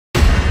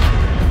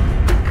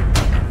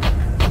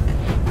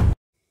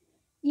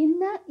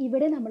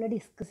ഇവിടെ നമ്മൾ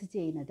ഡിസ്കസ്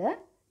ചെയ്യുന്നത്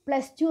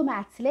 +2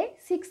 മാത്സിലെ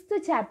 6th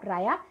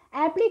ചാപ്റ്ററായ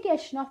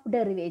ആപ്ലിക്കേഷൻ ഓഫ്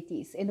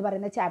ഡെറിവേറ്റീവ്സ് എന്ന്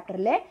പറയുന്ന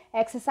ചാപ്റ്ററിലെ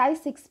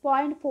എക്സസൈസ്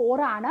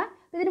 6.4 ആണ്.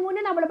 ഇതിനു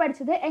മുന്നേ നമ്മൾ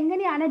പഠിച്ചത്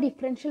എങ്ങനെയാണ്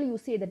ഡിഫറൻഷ്യൽ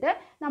യൂസ് ചെയ്തിട്ട്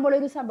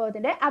നമ്മളൊരു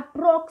സംഭവത്തിൻ്റെ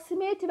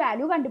അപ്രോക്സിമേറ്റ്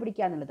വാല്യൂ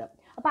കണ്ടുപിടിക്കുക എന്നുള്ളത്.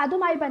 അപ്പോൾ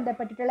അതുമായി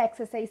ബന്ധപ്പെട്ടിട്ടുള്ള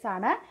എക്സസൈസ്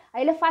ആണ്.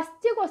 അതിൽ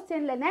ഫസ്റ്റ്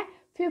ക്വസ്റ്റ്യനിൽ തന്നെ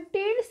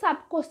 15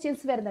 സബ്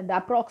ക്വസ്റ്റ്യൻസ് വരുന്നുണ്ട്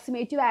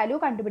അപ്രോക്സിമേറ്റ് വാല്യൂ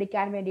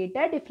കണ്ടുപിടിക്കാൻ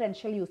വേണ്ടിയിട്ട്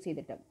ഡിഫറൻഷ്യൽ യൂസ്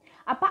ചെയ്തിട്ട്.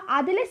 അപ്പോൾ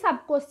അതിലെ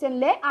സബ്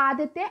ക്വസ്റ്റ്യനിലെ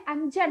ആദ്യത്തെ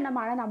 5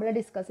 എണ്ണമാണ് നമ്മൾ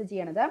ഡിസ്കസ്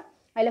ചെയ്യണത്.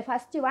 അതിൽ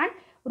ഫസ്റ്റ് വൺ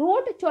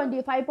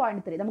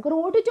 √25.3. നമുക്ക്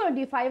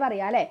 √25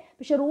 അറിയാം അല്ലേ,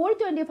 പക്ഷെ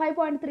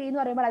 √25.3 എന്ന്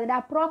പറയുമ്പോൾ അതിൻ്റെ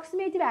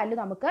അപ്രോക്സിമേറ്റ് വാല്യൂ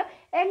നമുക്ക്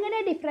എങ്ങനെ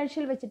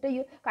ഡിഫറൻഷ്യൽ വെച്ചിട്ട്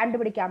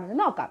കണ്ടുപിടിക്കാമെന്ന്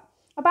നോക്കാം.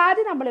 അപ്പോൾ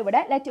ആദ്യം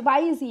നമ്മളിവിടെ let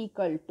y is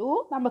equal to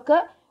നമുക്ക്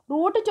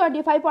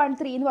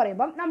 √25.3 എന്ന്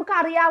പറയുമ്പം നമുക്ക്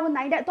അറിയാവുന്ന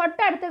അതിൻ്റെ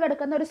തൊട്ടടുത്ത്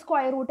കിടക്കുന്ന ഒരു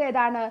സ്ക്വയർ റൂട്ട്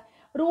ഏതാണ്?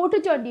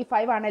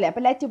 √25 ആണല്ലേ.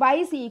 അപ്പോൾ let y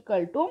is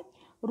equal to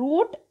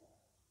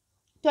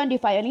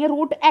 √25 അല്ലെങ്കിൽ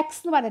 √x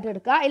എന്ന് പറഞ്ഞിട്ട്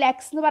എടുക്കുക. അതിൽ x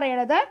എന്ന്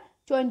പറയുന്നത്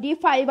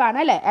 25 ആണ്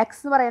അല്ലേ. x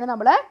എന്ന് പറയുന്നത്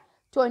നമ്മൾ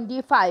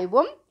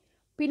 25ഉം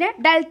പിന്നെ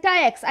ഡെൽറ്റ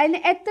എക്സ് അതിന്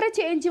എത്ര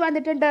ചേഞ്ച്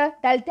വന്നിട്ടുണ്ട്?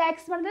 ഡെൽറ്റ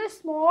എക്സ് പറഞ്ഞത്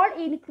സ്മോൾ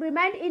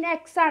ഇൻക്രിമെൻറ്റ് ഇൻ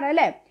എക്സ് ആണ്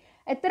അല്ലേ.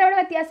 എത്ര ഇവിടെ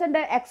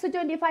വ്യത്യാസമുണ്ട്? എക്സ്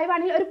 25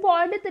 ആണെങ്കിൽ ഒരു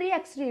 0.3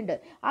 എക്സ്ട്രാ ഉണ്ട്.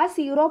 ആ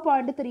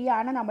 0.3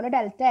 ആണ് നമ്മൾ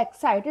ഡെൽറ്റ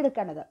എക്സ് ആയിട്ട്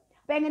എടുക്കേണ്ടത്.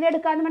 അപ്പോൾ എങ്ങനെ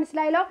എടുക്കാമെന്ന്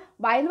മനസ്സിലായല്ലോ.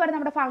 y എന്ന് പറയുന്നത്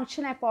നമ്മുടെ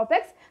ഫംഗ്ഷൻ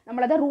f(x),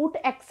 നമ്മളത്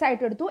 √x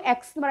ആയിട്ട് എടുത്തു.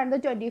 എക്സ് എന്ന് പറയുന്നത്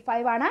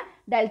 25 ആണ്,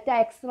 ഡെൽറ്റ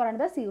എക്സ് എന്ന്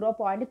പറയുന്നത്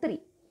 0.3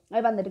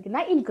 അത് വന്നിരിക്കുന്ന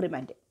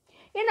ഇൻക്രിമെൻറ്റ്.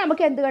 ഇനി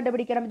നമുക്ക് എന്ത്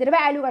കണ്ടുപിടിക്കണം? ഇതിൻ്റെ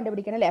വാല്യൂ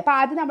കണ്ടുപിടിക്കണം അല്ലേ. അപ്പോൾ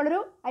ആദ്യം അതിൽ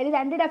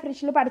 2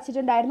 ഡെഫിനിഷനിൽ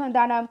പഠിച്ചിട്ടുണ്ടായിരുന്നു.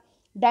 എന്താണ്?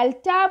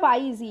 Delta y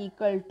is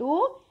equal to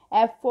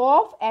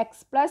f(x)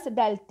 +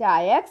 delta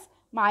X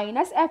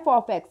minus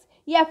f(x).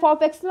 ഈ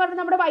f(x) എന്ന് പറഞ്ഞാൽ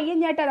നമ്മുടെ y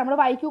തന്നെയായിട്ടാണ്. നമ്മൾ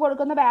yക്ക്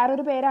കൊടുക്കുന്ന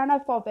വേറൊരു പേരാണ്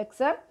f(x).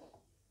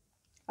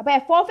 അപ്പോൾ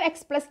f(x)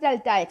 +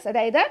 ഡെൽറ്റ എക്സ്,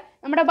 അതായത്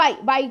നമ്മുടെ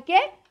yക്ക്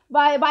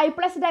y +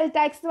 ഡെൽറ്റ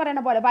എക്സ് എന്ന്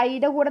പറയുന്ന പോലെ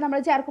yയുടെ കൂടെ നമ്മൾ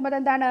ചേർക്കുമ്പോൾ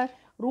എന്താണ്?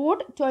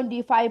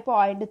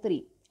 √25.3.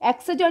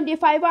 എക്സ്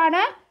 25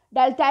 ആണ്,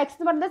 ഡെൽറ്റ എക്സ്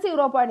എന്ന് പറയുന്നത്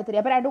 0.3.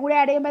 അപ്പോൾ രണ്ടും കൂടി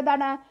ആഡ് ചെയ്യുമ്പോൾ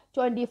എന്താണ്?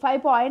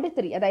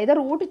 25.3, അതായത്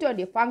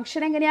 √20.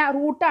 ഫംഗ്ഷൻ എങ്ങനെയാണ്?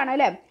 റൂട്ടാണ്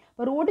അല്ലേ.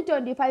 അപ്പോൾ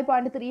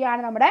 √25.3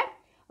 ആണ് നമ്മുടെ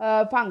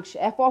function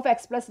f(x)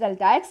 +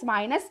 delta X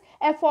minus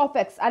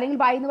f(x) അല്ലെങ്കിൽ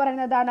y എന്ന്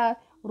പറയുന്നത് എന്താണ്?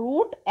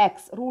 √x.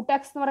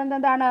 √x എന്ന് പറയുന്നത്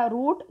എന്താണ്?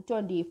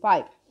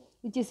 √25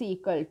 which is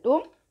equal to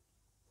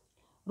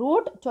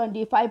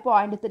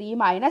 √25.3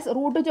 minus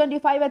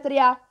 √25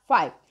 എത്രയാ?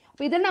 5.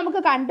 അപ്പോൾ ഇതിൽ നമുക്ക്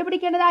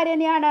കണ്ടുപിടിക്കേണ്ടത് ആര്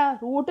തന്നെയാണ്?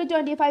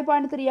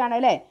 √25.3 ആണ്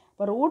അല്ലേ.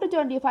 അപ്പോൾ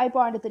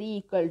 √25.3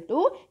 ഈക്വൽ ടു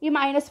ഈ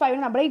 -5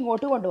 നമ്മൾ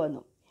ഇങ്ങോട്ട്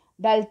കൊണ്ടുവന്നു.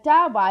 ഡെൽറ്റ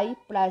y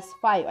 +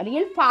 5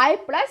 അല്ലെങ്കിൽ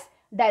 5 +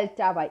 ഡെൽറ്റ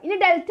y. ഇനി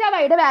ഡെൽറ്റ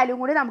വൈയുടെ വാല്യൂ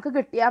കൂടി നമുക്ക്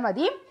കിട്ടിയാൽ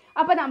മതി.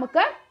 അപ്പോൾ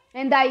നമുക്ക്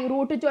എന്തായി?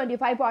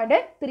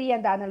 √25.3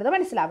 എന്താണെന്നുള്ളത്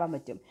മനസ്സിലാവാൻ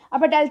പറ്റും.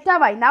 അപ്പോൾ delta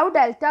y, now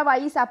delta y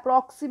is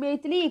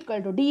approximately equal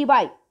to dy.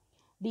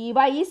 dy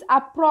is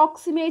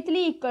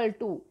approximately equal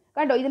to,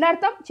 കണ്ടോ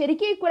ഇതിനർത്ഥം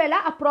ശരിക്കും ഈക്വൽ അല്ല,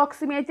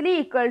 approximately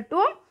equal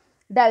to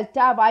delta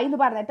Y എന്ന്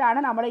പറഞ്ഞിട്ടാണ്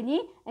നമ്മൾ ഇനി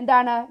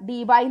എന്താണ് dy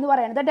എന്ന്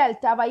പറയുന്നത്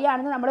ഡെൽറ്റ വൈ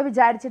ആണെന്ന് നമ്മൾ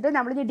വിചാരിച്ചിട്ട്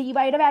നമ്മൾ ഇനി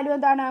dy-യുടെ വാല്യൂ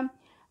എന്താണ്?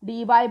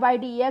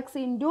 dy/dx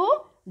into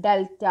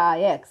delta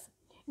X.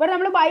 ഇവിടെ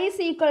നമ്മൾ y is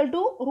equal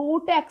to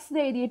 √x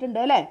എന്ന് എഴുതിയിട്ടുണ്ട്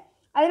അല്ലേ.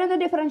 അതിനൊന്ന്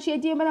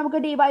ഡിഫറൻഷിയേറ്റ് ചെയ്യുമ്പോൾ നമുക്ക്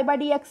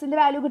dy/dxൻ്റെ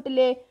വാല്യൂ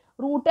കിട്ടില്ലേ?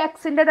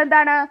 √x-ൻ്റെ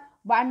എന്താണ്?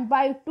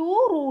 1/2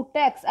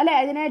 √x അല്ലേ.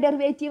 അതിന്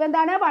ഡെറിവേറ്റീവ്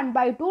എന്താണ്?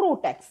 1/2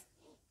 √x.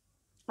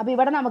 അപ്പോൾ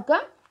ഇവിടെ നമുക്ക്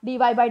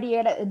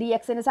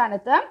dy/dxൻ്റെ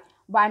സ്ഥാനത്ത്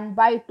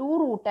 1/2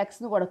 √x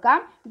എന്ന് കൊടുക്കാം.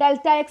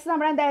 ഡെൽറ്റ എക്സ്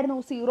നമ്മൾ എന്തായിരുന്നു?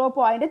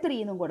 0.3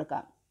 എന്നും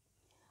കൊടുക്കാം.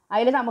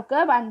 അതിൽ നമുക്ക്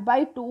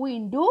 1/2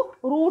 ഇൻറ്റു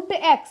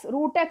 √x.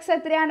 √x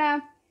എത്രയാണ്?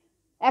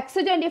 എക്സ്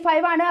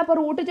 25 ആണ്. അപ്പോൾ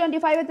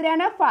 √25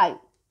 എത്രയാണ്? 5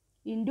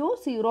 ഇൻറ്റു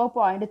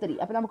 0.3.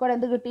 അപ്പോൾ നമുക്കിവിടെ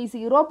എന്ത് കിട്ടി?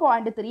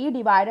 0.3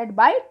 ഡിവൈഡഡ്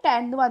ബൈ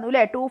 10 എന്ന് വന്നു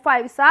അല്ലേ. 2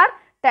 5s are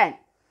 10.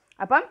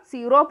 അപ്പം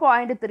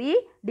 0.3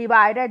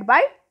 ഡിവൈഡഡ്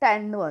ബൈ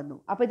 10 എന്ന് വന്നു.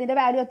 അപ്പോൾ ഇതിൻ്റെ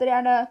വാല്യൂ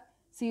എത്രയാണ്?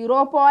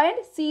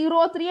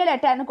 0.03 അല്ലേ.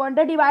 10 കൊണ്ട്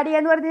ഡിവൈഡ്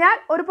ചെയ്യാന്ന് പറഞ്ഞാൽ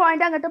ഒരു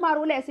പോയിന്റ് അങ്ങോട്ട്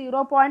മാറൂലേ,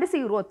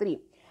 0.03.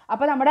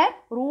 അപ്പോൾ നമ്മുടെ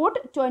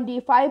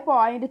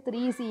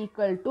 √25.3 ഈസ്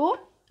ഈക്വൽ ടു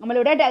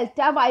നമ്മളിവിടെ ഡെൽറ്റ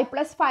y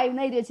 + 5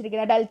 എന്ന് എഴുതി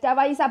വെച്ചിരിക്കുന്നത്. Delta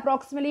y is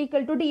approximately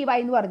equal to dy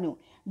എന്ന് പറഞ്ഞു.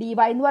 dy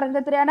എന്ന്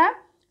പറയുന്നത് എത്രയാണ്?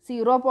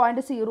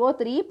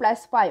 0.03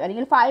 + 5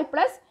 അല്ലെങ്കിൽ 5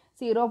 +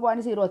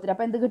 0.03.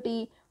 അപ്പോൾ എന്ത് കിട്ടി?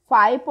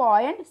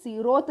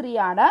 5.03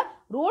 ആണ്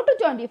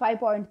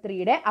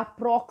 √25.3യുടെ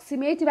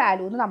അപ്രോക്സിമേറ്റ്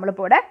വാല്യൂ എന്ന്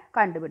നമ്മളിപ്പോൾ ഇവിടെ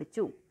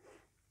കണ്ടുപിടിച്ചു.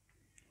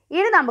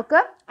 ഇനി നമുക്ക്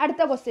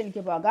അടുത്ത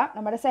ക്വസ്റ്റ്യനിലേക്ക് പോകാം.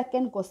 നമ്മുടെ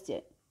സെക്കൻഡ്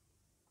ക്വസ്റ്റ്യൻ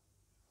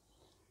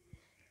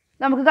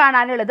നമുക്ക്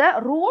കാണാനുള്ളത്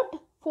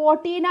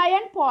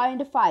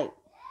 √49.5.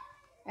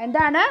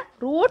 എന്താണ്?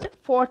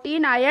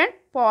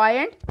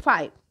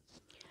 √49.5.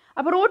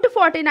 അപ്പോൾ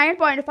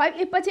 √49.5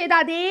 ഇപ്പോൾ ചെയ്ത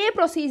അതേ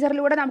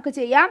പ്രൊസീജിയറിലൂടെ നമുക്ക്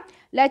ചെയ്യാം.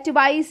 Let y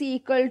is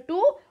equal to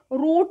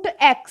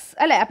 √x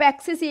അല്ലേ. അപ്പോൾ x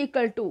ഈസ്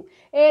ഈക്വൽ ടു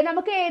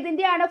നമുക്ക്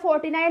ഏതിൻ്റെയാണ്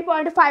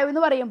 49.5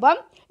 എന്ന് പറയുമ്പം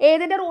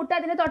ഏതിൻ്റെ റൂട്ട്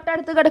അതിന്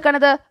തൊട്ടടുത്ത്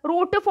കിടക്കുന്നത്?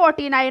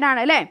 √49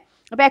 ആണ് അല്ലേ.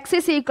 അപ്പോൾ x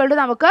ഈസ് ഈക്വൽ ടു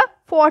നമുക്ക്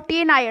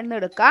 49 എന്ന്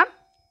എടുക്കാം.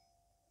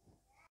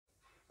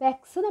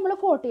 എക്സ് നമ്മൾ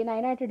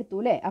 49 ആയിട്ട് എടുത്തു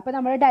അല്ലേ. അപ്പോൾ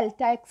നമ്മുടെ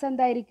ഡെൽറ്റ എക്സ്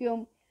എന്തായിരിക്കും?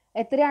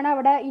 എത്രയാണ്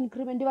അവിടെ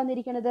ഇൻക്രിമെൻറ്റ്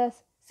വന്നിരിക്കുന്നത്?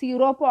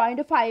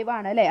 0.5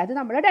 ആണ് അല്ലേ. അത്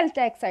നമ്മൾ ഡെൽറ്റ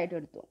എക്സ് ആയിട്ട്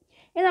എടുത്തു.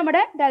 ഇനി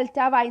നമ്മുടെ ഡെൽറ്റ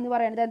വൈ എന്ന്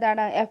പറയുന്നത്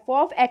എന്താണ്? F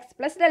of X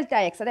plus delta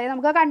X. അതായത്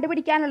നമുക്ക്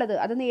കണ്ടുപിടിക്കാനുള്ളത്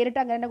അത് നേരിട്ട്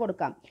അങ്ങനെ തന്നെ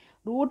കൊടുക്കാം.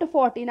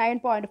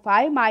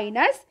 √49.5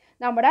 മൈനസ്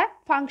നമ്മുടെ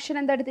ഫംഗ്ഷൻ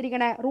എന്താ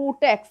എടുത്തിരിക്കണേ?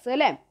 റൂട്ട് എക്സ്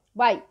അല്ലേ,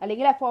 വൈ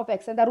അല്ലെങ്കിൽ എഫ് ഓഫ്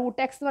എക്സ്. എന്താ റൂട്ട്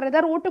എക്സ് എന്ന്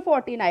പറയുന്നത്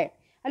 √49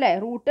 അല്ലേ,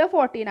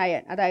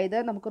 √49. അതായത്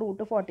നമുക്ക്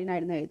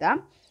 √49 എന്ന് എഴുതാം,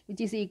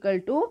 which is equal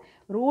to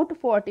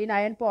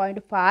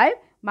 √49.5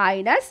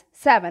 minus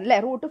 7 അല്ലേ.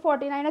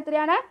 √49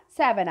 എത്രയാണ്?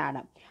 7 ആണ്.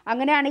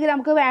 അങ്ങനെയാണെങ്കിൽ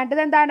നമുക്ക്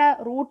വേണ്ടത് എന്താണ്?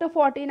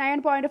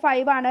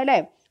 √49.5 ആണ് അല്ലേ.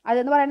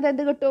 അതെന്ന് പറയുന്നത്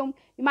എന്ത് കിട്ടും?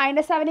 ഈ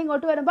 -7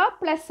 ഇങ്ങോട്ട് വരുമ്പോൾ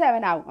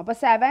 +7 ആവും. അപ്പോൾ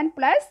 7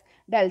 പ്ലസ്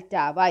ഡെൽറ്റ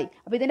വൈ.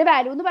 അപ്പോൾ ഇതിൻ്റെ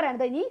വാല്യൂ എന്ന്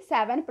പറയുന്നത് ഇനി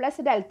 7 പ്ലസ്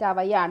ഡെൽറ്റ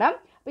വൈ ആണ്.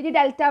 അപ്പോൾ ഇനി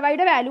ഡെൽറ്റ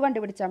വൈയുടെ വാല്യൂ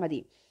കണ്ടുപിടിച്ചാൽ മതി.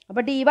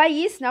 അപ്പോൾ dy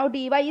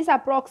is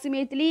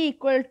approximately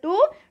equal to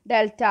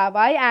delta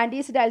y and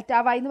is delta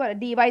y എന്ന്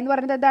പറയുന്നത് dy എന്ന്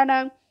പറയുന്നത് എന്താണ്?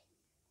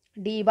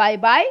 dy by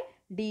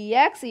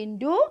dx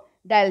into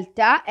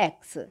delta x.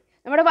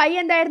 നമ്മുടെ y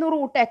എന്തായിരുന്നു?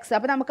 √x.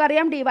 അപ്പോൾ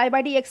നമുക്കറിയാം dy by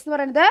dx എന്ന്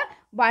പറയുന്നത്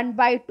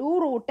 1/2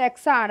 √x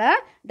ആണ്.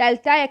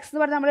 ഡെൽറ്റ x എന്ന്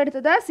പറയുന്നത് നമ്മൾ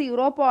എടുത്തത്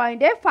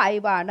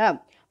 0.5 ആണ്.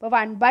 അപ്പോൾ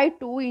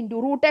 1/2 ഇൻറ്റു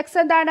 √x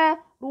എന്താണ്?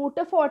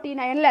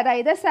 √49 അല്ലേ,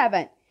 അതായത്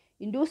 7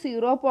 ഇൻറ്റു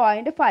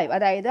 0.5,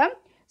 അതായത്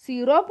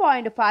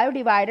 0.5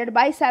 ഡിവൈഡഡ്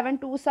ബൈ 7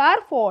 2s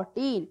are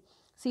 14.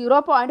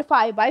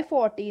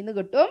 0.5/14 എന്ന്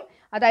കിട്ടും.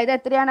 അതായത്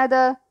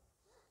എത്രയാണത്?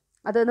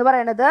 അതെന്ന്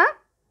പറയണത്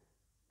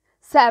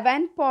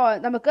 7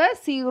 നമുക്ക്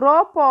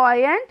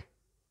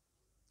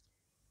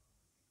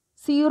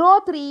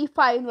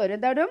 0.035 എന്ന് വരും.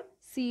 എന്താ വരും?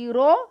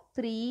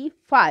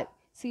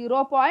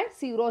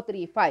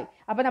 0.035.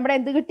 അപ്പോൾ നമ്മുടെ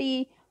എന്ത് കിട്ടി?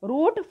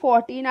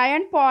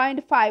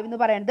 √49.5 എന്ന്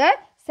പറയുന്നത്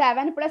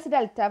 7 പ്ലസ്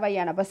ഡെൽറ്റ വൈ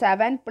ആണ്. അപ്പോൾ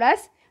 7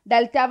 പ്ലസ്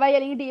ഡെൽറ്റ വൈ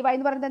അല്ലെങ്കിൽ dy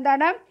എന്ന് പറയുന്നത്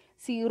എന്താണ്?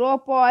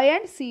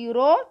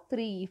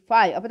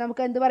 0.035. അപ്പോൾ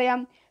നമുക്ക് എന്ത് പറയാം?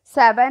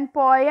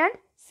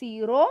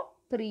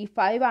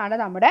 7.035 ആണ്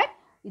നമ്മുടെ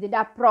ഇതിൻ്റെ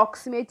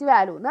അപ്രോക്സിമേറ്റ്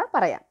വാല്യൂ എന്ന്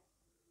പറയാം.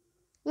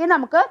 ഇനി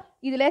നമുക്ക്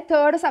ഇതിലെ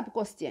തേർഡ് സബ്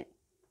ക്വസ്റ്റ്യൻ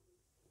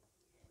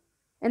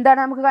എന്താണ്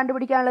നമുക്ക്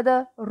കണ്ടുപിടിക്കാനുള്ളത്?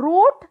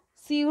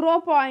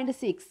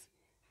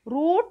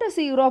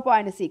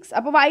 √0.6.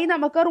 അപ്പോൾ y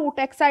നമുക്ക്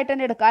 √x ആയിട്ട്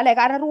തന്നെ എടുക്കാം അല്ലേ,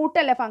 കാരണം റൂട്ട്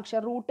അല്ലേ ഫംഗ്ഷൻ,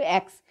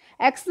 √x.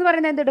 എക്സ് എന്ന്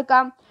പറയുന്നത്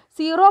എന്തെടുക്കാം?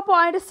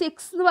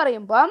 0.6 എന്ന്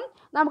പറയുമ്പം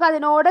നമുക്ക്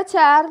അതിനോട്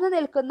ചേർന്ന്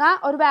നിൽക്കുന്ന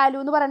ഒരു വാല്യൂ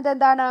എന്ന് പറയുന്നത്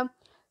എന്താണ്?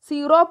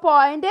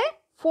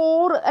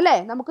 0.4 അല്ലേ.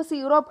 നമുക്ക്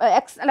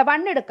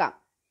 1 എടുക്കാം.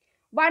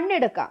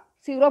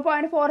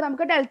 0.4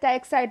 നമുക്ക് ഡെൽറ്റ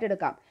എക്സ് ആയിട്ട്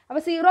എടുക്കാം.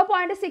 അപ്പോൾ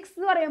 0.6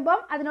 എന്ന് പറയുമ്പം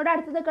അതിനോട്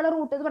അടുത്ത് നിൽക്കുന്ന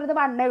റൂട്ട് എന്ന് പറയുന്നത്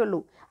 1 ഉള്ളൂ.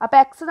 അപ്പോൾ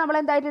എക്സ് നമ്മൾ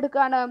എന്തായിട്ട്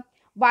എടുക്കുകയാണ്?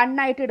 1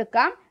 ആയിട്ട്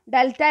എടുക്കാം.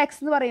 ഡെൽറ്റ എക്സ്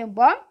എന്ന്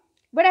പറയുമ്പോൾ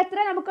ഇവിടെ എത്ര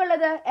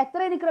നമുക്കുള്ളത്? എത്ര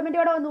ഇൻക്രിമെന്റ്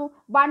ഇവിടെ വന്നു?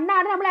 1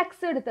 ആണ് നമ്മൾ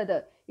എക്സ് എടുത്തത്.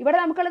 ഇവിടെ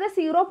നമുക്കുള്ളത്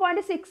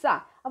 0.6 ആ.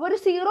 അപ്പോൾ ഒരു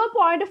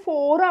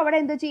 0.4 അവിടെ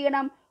എന്ത്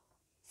ചെയ്യണം?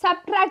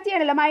 സബ്ട്രാക്ട്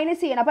ചെയ്യണമല്ലോ,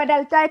 മൈനസ് ചെയ്യണം. അപ്പോൾ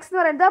ഡെൽറ്റ എക്സ് എന്ന്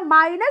പറയുന്നത്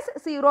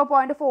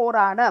 -0.4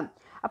 ആണ്.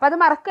 അപ്പോൾ അത്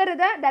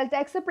മറക്കരുത്. ഡെൽറ്റ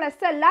എക്സ്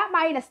പ്ലസ് അല്ല,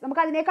 മൈനസ്.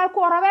 നമുക്ക് അതിനേക്കാൾ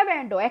കുറവേ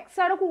വേണ്ടൂ. എക്സ്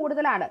ആണ്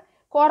കൂടുതലാണ്,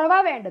 കുറവാ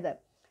വേണ്ടത്.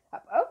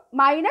 അപ്പോൾ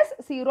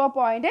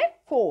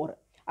 -0.4.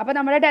 അപ്പോൾ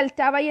നമ്മുടെ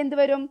ഡെൽറ്റ വൈ എന്ത്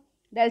വരും?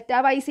 ഡെൽറ്റ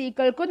വൈ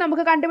സീക്വൽക്കും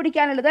നമുക്ക്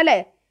കണ്ടുപിടിക്കാനുള്ളത് അല്ലേ,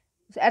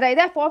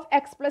 അതായത് F of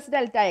X plus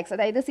delta X,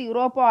 അതായത്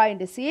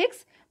 0.6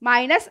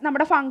 മൈനസ്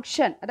നമ്മുടെ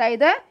ഫംഗ്ഷൻ,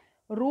 അതായത്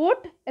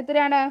റൂട്ട്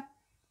എത്രയാണ്?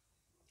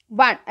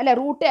 1 അല്ലേ,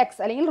 √x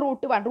അല്ലെങ്കിൽ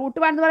 √1.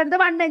 √1 എന്ന് പറയുന്നത്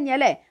 1 തന്നെയാണ്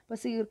അല്ലേ. അപ്പോൾ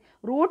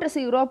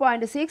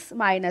 √0.6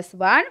 മൈനസ്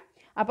 1.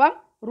 അപ്പം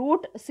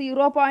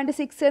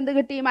 √0.6 എന്ത്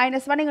കിട്ടി?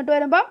 -1 ഇങ്ങോട്ട്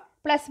വരുമ്പോൾ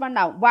 +1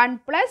 ആവും. 1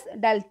 പ്ലസ്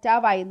ഡെൽറ്റ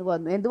വൈ എന്ന്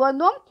വന്നു. എന്ത്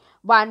വന്നു?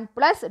 1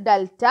 പ്ലസ്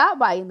ഡെൽറ്റ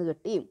വൈ എന്ന്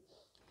കിട്ടി.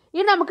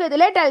 ഇനി നമുക്ക്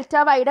ഇതിലെ ഡെൽറ്റ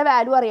വൈയുടെ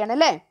വാല്യൂ അറിയണം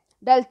അല്ലേ.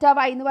 ഡെൽറ്റ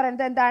വൈ എന്ന്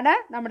പറയുന്നത് എന്താണ്?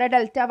 നമ്മുടെ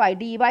delta Y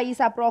dy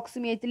is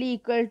approximately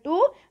equal to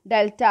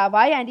delta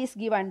Y and is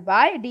given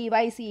by dy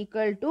is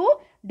equal to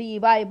dy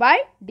by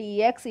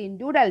dx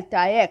into delta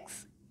X.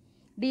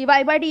 dy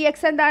by dx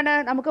എന്താണ്?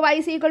 നമുക്ക് y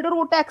is equal to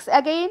 √x.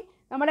 Again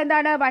നമ്മുടെ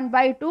എന്താണ്?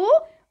 1/2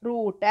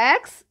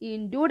 √x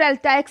into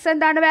delta X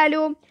എന്താണ്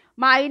value?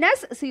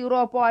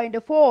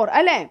 -0.4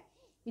 അല്ലേ,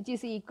 which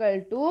is equal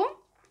to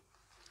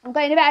നമുക്ക്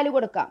അതിന് value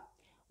കൊടുക്കാം.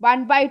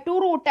 1/2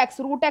 √x.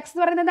 √x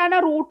എന്ന് പറയുന്നത് എന്താണ്?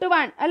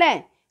 √1 അല്ലേ,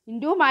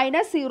 ഇൻറ്റു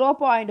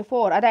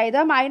 -0.4, അതായത്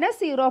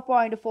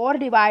 -0.4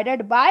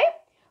 ഡിവൈഡഡ് ബൈ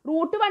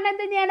 √1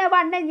 എന്ത് തന്നെയാണ്?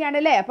 1 തന്നെയാണ്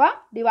അല്ലേ. അപ്പോൾ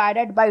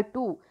ഡിവൈഡഡ് ബൈ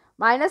 2.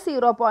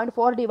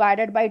 -0.4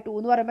 ഡിവൈഡഡ് ബൈ 2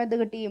 എന്ന് പറയുമ്പോൾ എന്ത്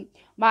കിട്ടി?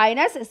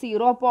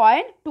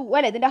 -0.2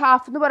 അല്ലേ. ഇതിൻ്റെ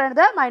ഹാഫ് എന്ന്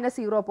പറയുന്നത്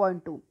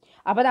 -0.2.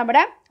 അപ്പോൾ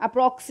നമ്മുടെ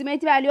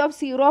അപ്രോക്സിമേറ്റ് വാല്യൂ ഓഫ്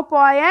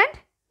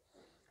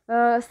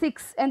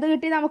 0.6 എന്ത്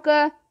കിട്ടി നമുക്ക്?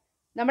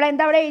 നമ്മൾ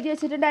എന്താ അവിടെ എഴുതി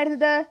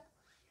വെച്ചിട്ടുണ്ടായിരുന്നത്?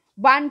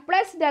 1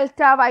 പ്ലസ്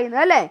ഡെൽറ്റ വൈ എന്ന്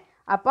അല്ലേ.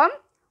 അപ്പം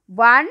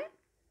 1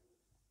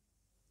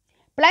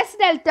 പ്ലസ്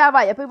ഡെൽറ്റ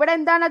വൈ. അപ്പോൾ ഇവിടെ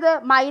എന്താണത്?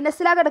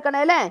 മൈനസിലാണ്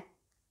കിടക്കണത് അല്ലേ.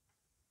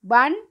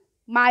 1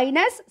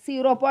 മൈനസ്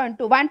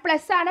 0.2. 1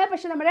 പ്ലസ് ആണ്,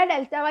 പക്ഷെ നമ്മുടെ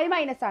ഡെൽറ്റ വൈ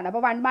മൈനസ് ആണ്.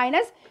 അപ്പോൾ 1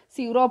 മൈനസ്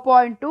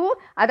 0.2,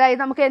 അതായത്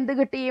നമുക്ക് എന്ത്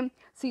കിട്ടി?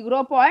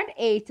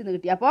 0.8 എന്ന്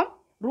കിട്ടി. അപ്പം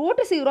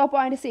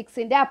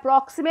 √0.6ൻ്റെ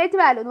അപ്രോക്സിമേറ്റ്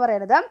വാല്യൂ എന്ന്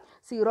പറയുന്നത്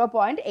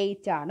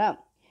 0.8 ആണ്.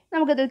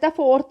 നമുക്ക് ഇതിലത്തെ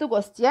ഫോർത്ത്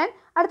ക്വസ്റ്റ്യൻ.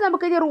 അടുത്ത്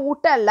നമുക്ക് ഇനി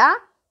റൂട്ടല്ല,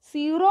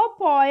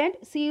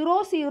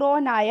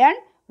 0.009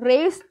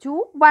 റേസ് ടു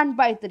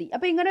 1/3.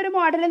 അപ്പോൾ ഇങ്ങനെ ഒരു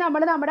മോഡൽ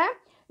നമ്മൾ നമ്മുടെ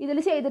ഇതിൽ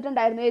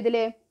ചെയ്തിട്ടുണ്ടായിരുന്നു. ഇതിൽ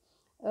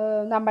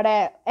നമ്മുടെ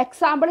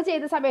എക്സാമ്പിൾ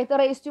ചെയ്ത സമയത്ത്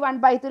റേസ് ടു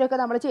 1/3 ഒക്കെ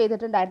നമ്മൾ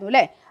ചെയ്തിട്ടുണ്ടായിരുന്നു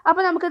അല്ലേ.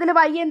 അപ്പോൾ നമുക്കിതിൽ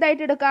y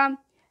എന്തായിട്ട് എടുക്കാം?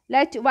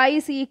 Let y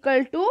is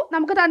equal to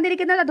നമുക്ക്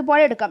തന്നിരിക്കുന്നത്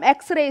അതുപോലെ എടുക്കാം,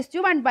 എക്സ് റേസ് ടു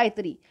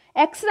 1/3.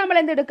 എക്സ് നമ്മൾ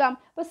എന്തെടുക്കാം?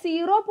 ഇപ്പോൾ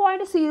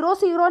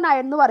 0.009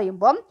 എന്ന്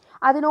പറയുമ്പം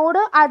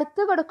അതിനോട്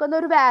അടുത്ത് കിടക്കുന്ന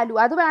ഒരു വാല്യൂ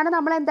അത് വേണം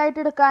നമ്മൾ എന്തായിട്ട്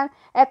എടുക്കാൻ?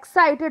 എക്സ്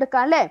ആയിട്ട്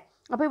എടുക്കാം അല്ലേ.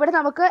 അപ്പോൾ ഇവിടെ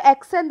നമുക്ക്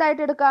എക്സ്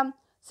എന്തായിട്ട് എടുക്കാം?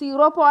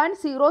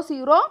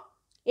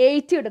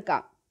 0.008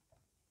 എടുക്കാം.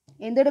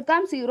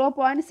 എന്തെടുക്കാം?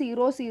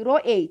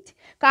 0.008.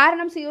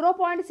 കാരണം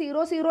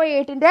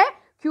 0.008ൻ്റെ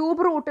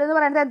ക്യൂബ് റൂട്ട് എന്ന്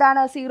പറയുന്നത്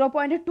എന്താണ്?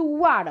 0.2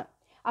 ആണ്.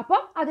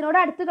 അപ്പം അതിനോട്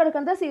അടുത്ത്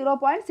കിടക്കുന്നത്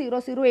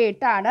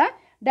 0.008 ആണ്.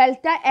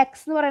 ഡെൽറ്റ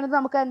എക്സ് എന്ന് പറയുന്നത്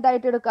നമുക്ക്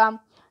എന്തായിട്ട് എടുക്കാം?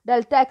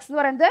 ഡെൽറ്റ എക്സ് എന്ന്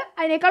പറയുന്നത്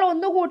അതിനേക്കാൾ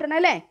 1 കൂട്ടണം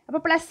അല്ലേ.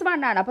 അപ്പോൾ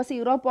 +1 ആണ്. അപ്പോൾ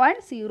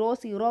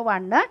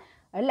 0.001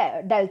 അല്ലേ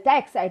ഡെൽറ്റ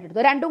എക്സ് ആയിട്ട്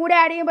എടുത്തു. രണ്ടും കൂടി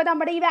ആഡ് ചെയ്യുമ്പോൾ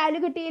നമ്മുടെ ഈ വാല്യൂ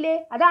കിട്ടിയില്ലേ?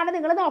 അതാണ്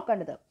നിങ്ങൾ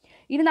നോക്കേണ്ടത്.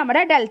 ഇനി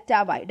നമ്മുടെ delta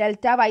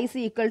Y is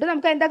equal to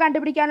നമുക്ക് എന്താ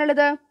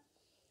കണ്ടുപിടിക്കാനുള്ളത്?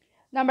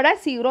 നമ്മുടെ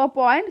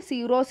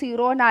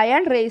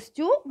 0.009 റേസ്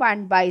ടു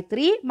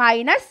 1/3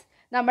 മൈനസ്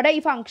നമ്മുടെ ഈ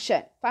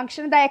ഫംഗ്ഷൻ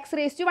എന്താ? X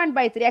raise to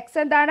 1/3. എക്സ്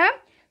എന്താണ്?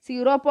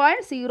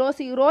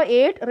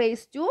 0.008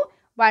 raise to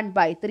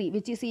 1/3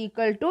 which is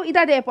equal to ഇത്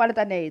അതേപോലെ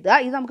തന്നെ എഴുതുക.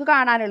 ഇത് നമുക്ക്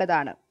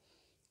കാണാനുള്ളതാണ്.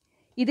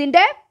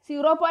 ഇതിൻ്റെ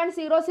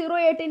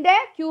 0.008ൻ്റെ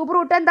ക്യൂബ്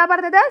റൂട്ട് എന്താ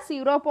പറഞ്ഞത്?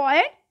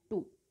 0.2.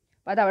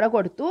 അപ്പോൾ അതവിടെ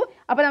കൊടുത്തു.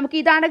 അപ്പോൾ നമുക്ക്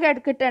ഇതാണ്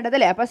കിട്ടേണ്ടത്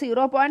അല്ലേ. അപ്പോൾ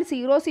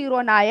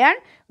 0.009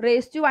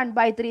 റേസ് ടു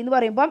 1/3 എന്ന്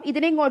പറയുമ്പം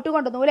ഇതിനെ ഇങ്ങോട്ട്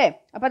കൊണ്ടുവന്നു അല്ലേ.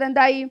 അപ്പോൾ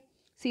അതെന്തായി?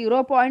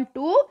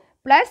 0.2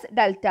 പ്ലസ്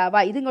ഡെൽറ്റ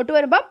വൈ. ഇത് ഇങ്ങോട്ട്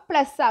വരുമ്പോൾ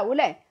പ്ലസ് ആവും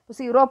അല്ലേ.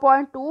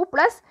 0.2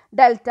 പ്ലസ്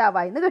ഡെൽറ്റ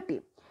വൈ എന്ന് കിട്ടി.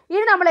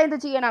 ഇനി നമ്മൾ എന്ത്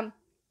ചെയ്യണം?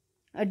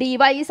 dy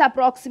is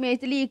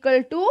approximately equal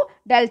to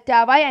delta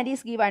y and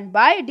is given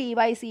by dy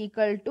is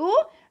equal to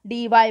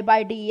dy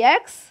by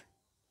dx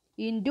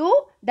into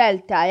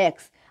delta x.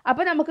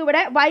 അപ്പോൾ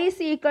നമുക്കിവിടെ y is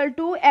equal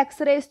to x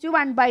raised to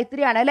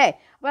 1/3 ആണ് അല്ലേ.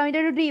 അപ്പോൾ അതിൻ്റെ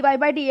ഒരു dy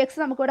by dx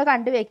നമുക്കിവിടെ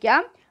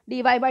കണ്ടുവയ്ക്കാം. dy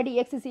by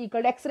dx is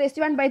equal to x raised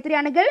to 1/3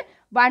 ആണെങ്കിൽ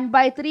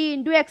 1/3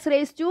 into x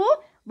raised to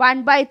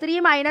 1/3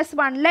 minus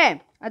 1 അല്ലേ.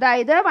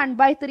 അതായത്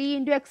 1/3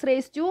 into x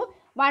raised to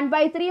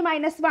 1/3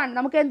 minus 1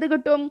 നമുക്ക് എന്ത്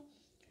കിട്ടും?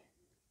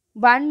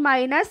 1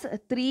 minus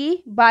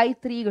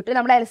 3/3 കിട്ടും.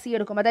 നമ്മൾ LC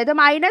എടുക്കും. അതായത്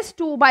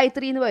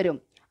 -2/3 എന്ന് വരും.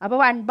 അപ്പോൾ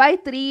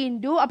 1/3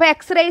 into അപ്പോൾ x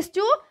raised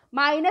to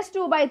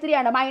 -2/3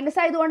 ആണ്. മൈനസ്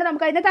ആയതുകൊണ്ട്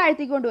നമുക്ക് അതിനെ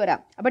താഴ്ത്തിക്ക് കൊണ്ടുവരാം.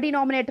 അപ്പോൾ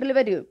ഡിനോമിനേറ്ററിൽ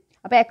വരും.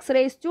 അപ്പോൾ x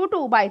raised to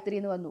 2/3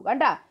 എന്ന് വന്നു.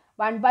 കണ്ട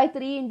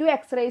 1/3 into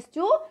x raised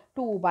to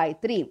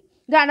 2/3.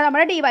 ഇതാണ്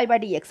നമ്മുടെ dy by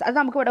dx. അത്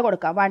നമുക്ക് ഇവിടെ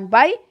കൊടുക്കാം.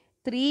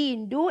 1/3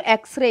 into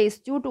x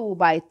raised to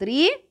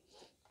 2/3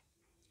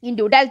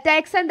 into delta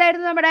X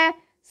എന്തായിരുന്നു? നമ്മുടെ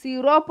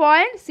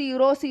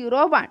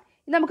 0.001.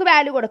 ഇത് നമുക്ക്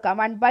വാല്യൂ കൊടുക്കാം.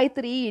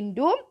 1/3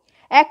 into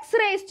എക്സ്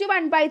റേസ് ടു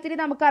 1/3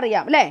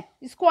 നമുക്കറിയാം അല്ലേ.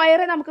 സ്ക്വയർ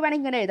നമുക്ക്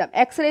വേണമെങ്കിൽ ഇങ്ങനെ എഴുതാം.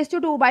 X raise to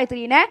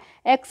 2/3നെ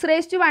X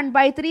raise to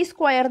 1/3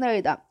 square എന്ന്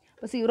എഴുതാം.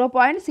 അപ്പോൾ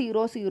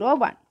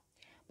 0.001.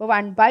 അപ്പോൾ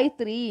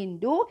 1/3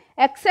 into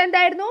എക്സ്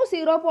എന്തായിരുന്നു?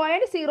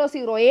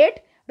 0.008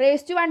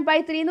 റേസ് ടു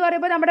 1/3 എന്ന്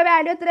പറയുമ്പോൾ നമ്മുടെ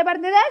വാല്യൂ എത്ര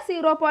പറഞ്ഞത്?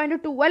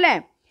 0.2 അല്ലേ.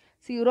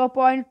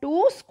 0.2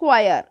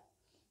 സ്ക്വയർ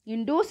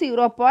ഇൻറ്റു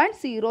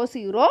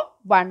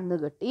 0.001 എന്ന്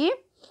കിട്ടി.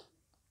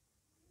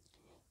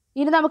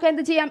 ഇനി നമുക്ക്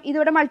എന്ത് ചെയ്യാം?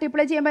 ഇതിവിടെ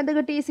മൾട്ടിപ്ലൈ ചെയ്യുമ്പോൾ എന്ത്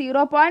കിട്ടി?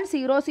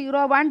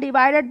 0.001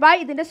 ഡിവൈഡഡ് ബൈ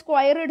ഇതിൻ്റെ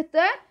സ്ക്വയർ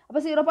എടുത്ത്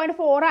അപ്പോൾ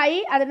 0.4 ആയി.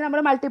 അതിന് നമ്മൾ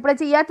മൾട്ടിപ്ലൈ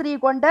ചെയ്യുക 3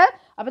 കൊണ്ട്.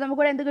 അപ്പോൾ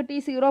നമുക്കിവിടെ എന്ത് കിട്ടി?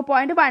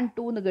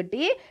 0.12 എന്ന്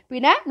കിട്ടി.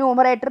 പിന്നെ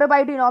ന്യൂമറേറ്റർ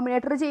ബൈ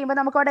ഡിനോമിനേറ്റർ ചെയ്യുമ്പോൾ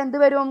നമുക്കവിടെ എന്ത്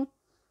വരും?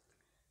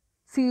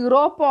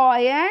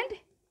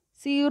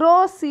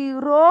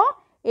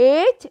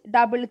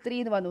 0.00833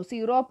 എന്ന് വന്നു.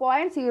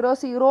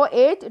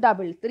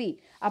 0.00833.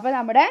 അപ്പോൾ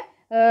നമ്മുടെ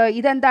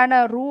ഇതെന്താണ്?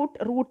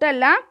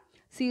 റൂട്ടല്ല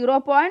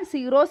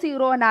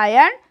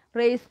 0.009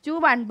 raise to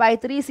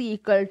 1/3 is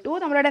equal to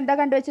നമ്മളിവിടെ എന്താ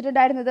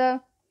കണ്ടുവച്ചിട്ടുണ്ടായിരുന്നത്?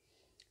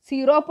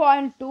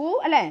 0.2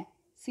 അല്ലേ.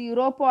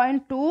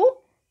 0.2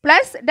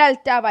 പ്ലസ്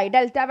ഡെൽറ്റ വൈ.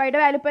 ഡെൽറ്റ വൈയുടെ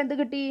വാല്യൂ ഇപ്പോൾ എന്ത്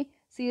കിട്ടി?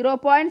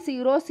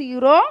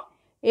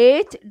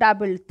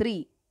 0.00833.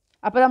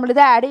 അപ്പോൾ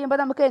നമ്മളിത് ആഡ് ചെയ്യുമ്പോൾ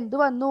നമുക്ക് എന്ത്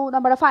വന്നു?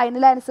 നമ്മുടെ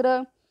ഫൈനൽ ആൻസർ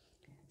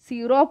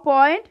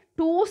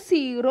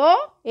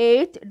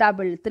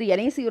 0.20833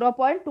 അല്ലെങ്കിൽ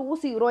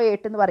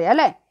 0.208 എന്ന് പറയാം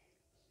അല്ലേ.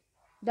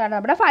 ഇതാണ്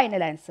നമ്മുടെ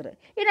ഫൈനൽ ആൻസർ.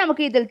 ഇനി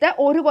നമുക്ക് ഇതിലത്തെ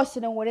ഒരു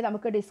ക്വസ്റ്റ്യനും കൂടി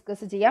നമുക്ക്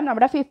ഡിസ്കസ് ചെയ്യാം.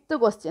 നമ്മുടെ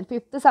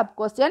ഫിഫ്ത്ത് സബ്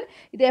ക്വസ്റ്റ്യൻ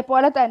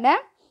ഇതേപോലെ തന്നെ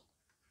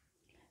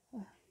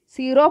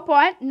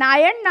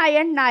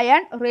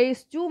 0.999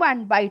 റേസ് ടു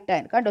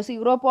 1/10 കണ്ടോ.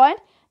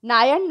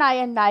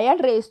 0.999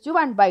 റേസ് ടു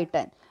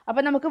 1/10.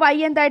 അപ്പോൾ നമുക്ക് y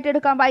എന്തായിട്ട്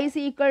എടുക്കാം? y is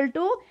equal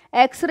to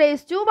x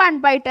raise to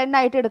 1/10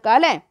 ആയിട്ട് എടുക്കാം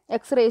അല്ലേ.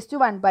 x raise to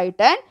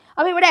 1/10.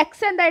 അപ്പോൾ ഇവിടെ x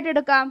എന്തായിട്ട്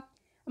എടുക്കാം?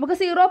 നമുക്ക്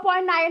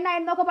 0.99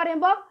 എന്നൊക്കെ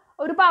പറയുമ്പോൾ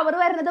ഒരു പവർ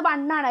വരുന്നത്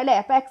 1 ആണ് അല്ലേ.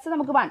 അപ്പോൾ എക്സ്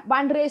നമുക്ക്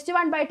 1 റേസ് ടു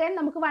 1/10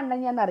 നമുക്ക്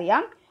 1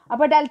 എന്നറിയാം.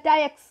 അപ്പോൾ ഡെൽറ്റ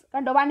എക്സ്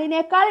കണ്ടോ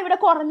 1നേക്കാൾ ഇവിടെ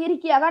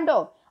കുറഞ്ഞിരിക്കുക കണ്ടോ.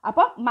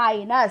 അപ്പോൾ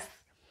മൈനസ്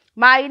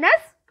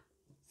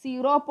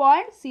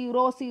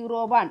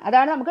 0.001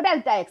 അതാണ് നമുക്ക്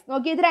ഡെൽറ്റ എക്സ്.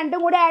 നോക്കി ഇത് രണ്ടും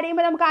കൂടി ആഡ്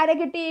ചെയ്യുമ്പോൾ നമുക്ക് ആരെ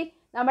കിട്ടി?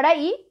 നമ്മുടെ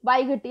ഈ y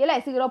കിട്ടി അല്ലേ.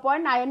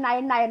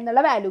 0.999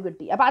 എന്നുള്ള വാല്യൂ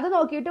കിട്ടി. അപ്പോൾ അത്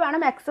നോക്കിയിട്ട്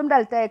വേണം എക്സും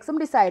ഡെൽറ്റ എക്സും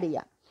ഡിസൈഡ്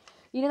ചെയ്യാം.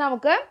 ഇനി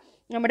നമുക്ക്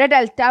നമ്മുടെ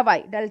ഡെൽറ്റ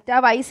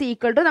വൈ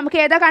ഈക്വൽ ടു നമുക്ക്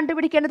ഏതാ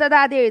കണ്ടുപിടിക്കേണ്ടത്? അത്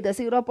ആദ്യം എഴുതുക.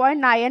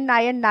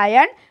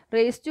 0.999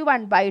 റേസ് ടു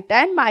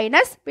 1/10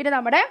 മൈനസ് പിന്നെ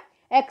നമ്മുടെ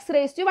എക്സ്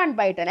റേസ് ടു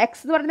 1/10.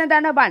 എക്സ് എന്ന് പറഞ്ഞാൽ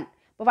എന്താണ്? 1.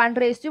 അപ്പോൾ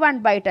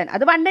 1/1/10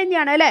 അത് 1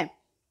 തന്നെയാണ് അല്ലേ.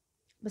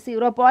 അപ്പോൾ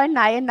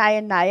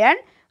 0.999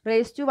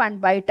 raised to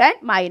 1/10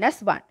 minus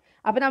 1.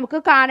 അപ്പോൾ നമുക്ക്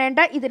കാണേണ്ട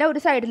ഇതിനെ ഒരു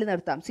സൈഡിൽ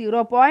നിർത്താം.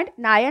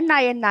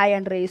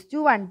 0.999 raised to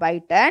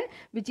 1/10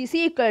 which is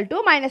equal to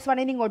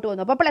 -1 ഇങ്ങോട്ട്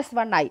വന്നു. അപ്പോൾ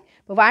 +1 ആയി.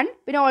 അപ്പോൾ 1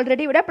 പിന്നെ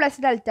ഓൾറെഡി ഇവിടെ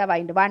 +Δy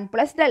ഉണ്ട്. 1 +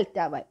 Δy.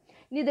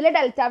 ഇനി ഇതിൽ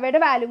Δyയുടെ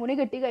വാല്യൂ കൂടി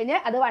കിട്ടിക്കഴിഞ്ഞാൽ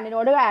അത്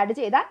 1നോട് ആഡ്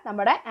ചെയ്താൽ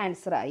നമ്മുടെ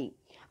ആൻസർ ആയി.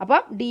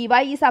 അപ്പം dy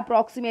is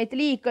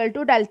approximately equal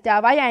to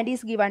Δy and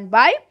is given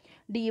by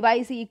dy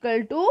is equal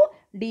to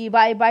dy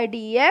by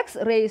dx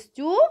raised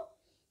to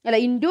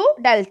into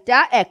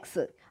Δx.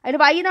 അതിന്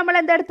y നമ്മൾ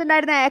എന്താ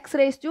എടുത്തിട്ടുണ്ടായിരുന്നത്? x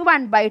raised to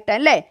 1/10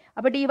 അല്ലേ.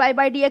 അപ്പോൾ dy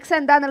by dx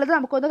എന്താണെന്നുള്ളത്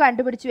നമുക്കൊന്ന്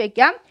കണ്ടുപിടിച്ച്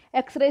വെക്കാം.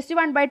 x raised to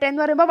 1/10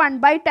 എന്ന് പറയുമ്പോൾ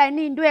 1/10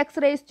 into x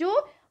raised to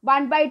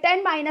 1/10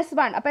 minus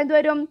 1. അപ്പോൾ എന്ത്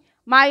വരും?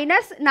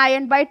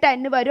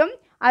 -9/10 വരും.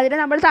 അതിനെ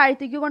നമ്മൾ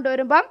താഴത്തേക്ക്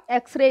കൊണ്ടുവരുമ്പം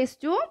x raised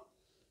to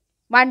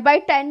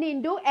 1/10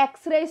 into x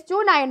raised to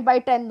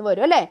 9/10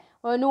 വരും അല്ലേ.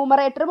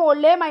 ന്യൂമറേറ്റർ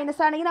മുകളിലെ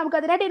മൈനസ് ആണെങ്കിൽ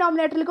നമുക്കതിനെ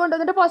ഡിനോമിനേറ്ററിൽ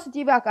കൊണ്ടുവന്നിട്ട്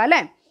പോസിറ്റീവ് ആക്കാം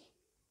അല്ലേ.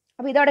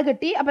 അപ്പോൾ ഇതവിടെ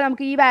കിട്ടി. അപ്പോൾ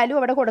നമുക്ക് ഈ വാല്യൂ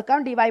അവിടെ കൊടുക്കാം.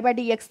 dy by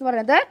dx എന്ന്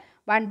പറയുന്നത്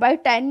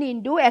 1/10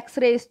 into x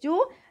raised to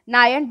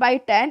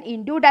 9/10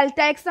 into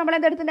Δx നമ്മൾ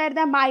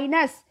എന്തെടുത്തിട്ടുണ്ടായിരുന്നത്?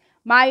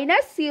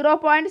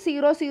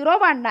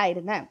 -0.001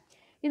 ആയിരുന്നു.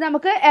 ഇത്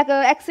നമുക്ക്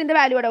എക്സിൻ്റെ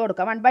വാല്യൂ ഇവിടെ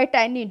കൊടുക്കാം.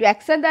 1/10 into x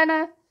എന്താണ്?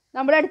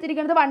 നമ്മൾ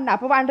എടുത്തിരിക്കുന്നത് 1.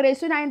 അപ്പോൾ 1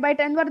 raised to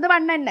 9/10 എന്ന് പറയുന്നത്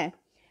 1 തന്നെ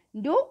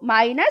into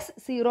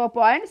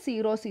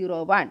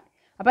 -0.001.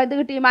 അപ്പോൾ എന്ത്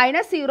കിട്ടി?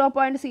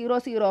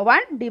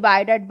 -0.001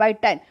 ഡിവൈഡഡ് ബൈ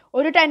 10.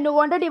 ഒരു 10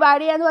 കൊണ്ട്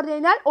ഡിവൈഡ് ചെയ്യാന്ന് പറഞ്ഞു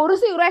കഴിഞ്ഞാൽ ഒരു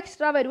 0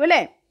 എക്സ്ട്രാ വരും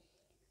അല്ലേ.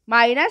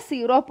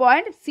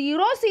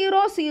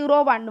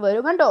 -0.0001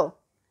 വരും. കണ്ടോ?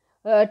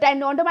 10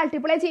 കൊണ്ട്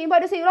മൾട്ടിപ്ലൈ ചെയ്യുമ്പോൾ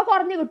ഒരു 0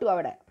 കുറഞ്ഞ് കിട്ടും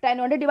അവിടെ. 10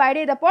 കൊണ്ട് ഡിവൈഡ്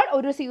ചെയ്തപ്പോൾ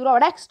ഒരു 0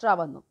 അവിടെ എക്സ്ട്രാ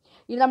വന്നു.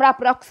 ഇനി നമ്മുടെ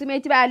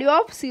approximate value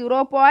of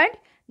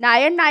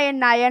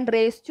 0.999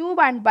 raised to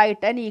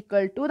 1/10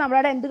 equal to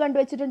നമ്മളവിടെ എന്ത്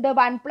കണ്ടുവച്ചിട്ടുണ്ട്?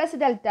 1 +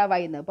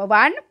 Δy എന്ന്. അപ്പോൾ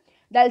 1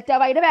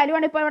 Δyയുടെ വാല്യൂ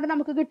ആണ് ഇപ്പോൾ ഇവിടെ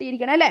നമുക്ക്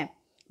കിട്ടിയിരിക്കണം അല്ലേ.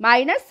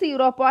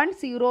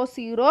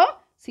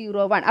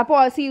 -0.0001. അപ്പോൾ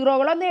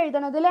സീറോകളൊന്നും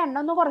എഴുതണതിൽ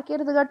എണ്ണൊന്നും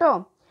കുറയ്ക്കരുത് കേട്ടോ.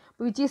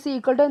 വിച്ച് ഈസ്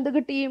ഈക്വൽ ടു എന്ത്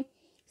കിട്ടി?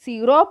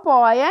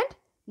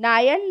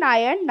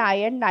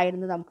 0.9999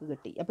 എന്ന് നമുക്ക്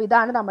കിട്ടി. അപ്പോൾ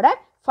ഇതാണ് നമ്മുടെ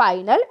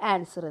ഫൈനൽ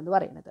ആൻസർ എന്ന്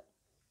പറയുന്നത്.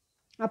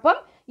 അപ്പം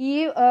ഈ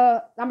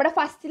നമ്മുടെ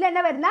ഫസ്റ്റിൽ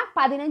തന്നെ വരുന്ന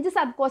 15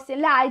 സബ്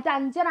ക്വസ്റ്റ്യനിൽ ആദ്യത്തെ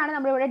 5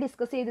 നമ്മളിവിടെ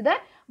ഡിസ്കസ് ചെയ്തത്.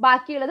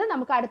 ബാക്കിയുള്ളത്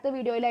നമുക്ക് അടുത്ത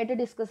വീഡിയോയിലായിട്ട്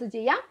ഡിസ്കസ്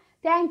ചെയ്യാം.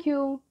 താങ്ക്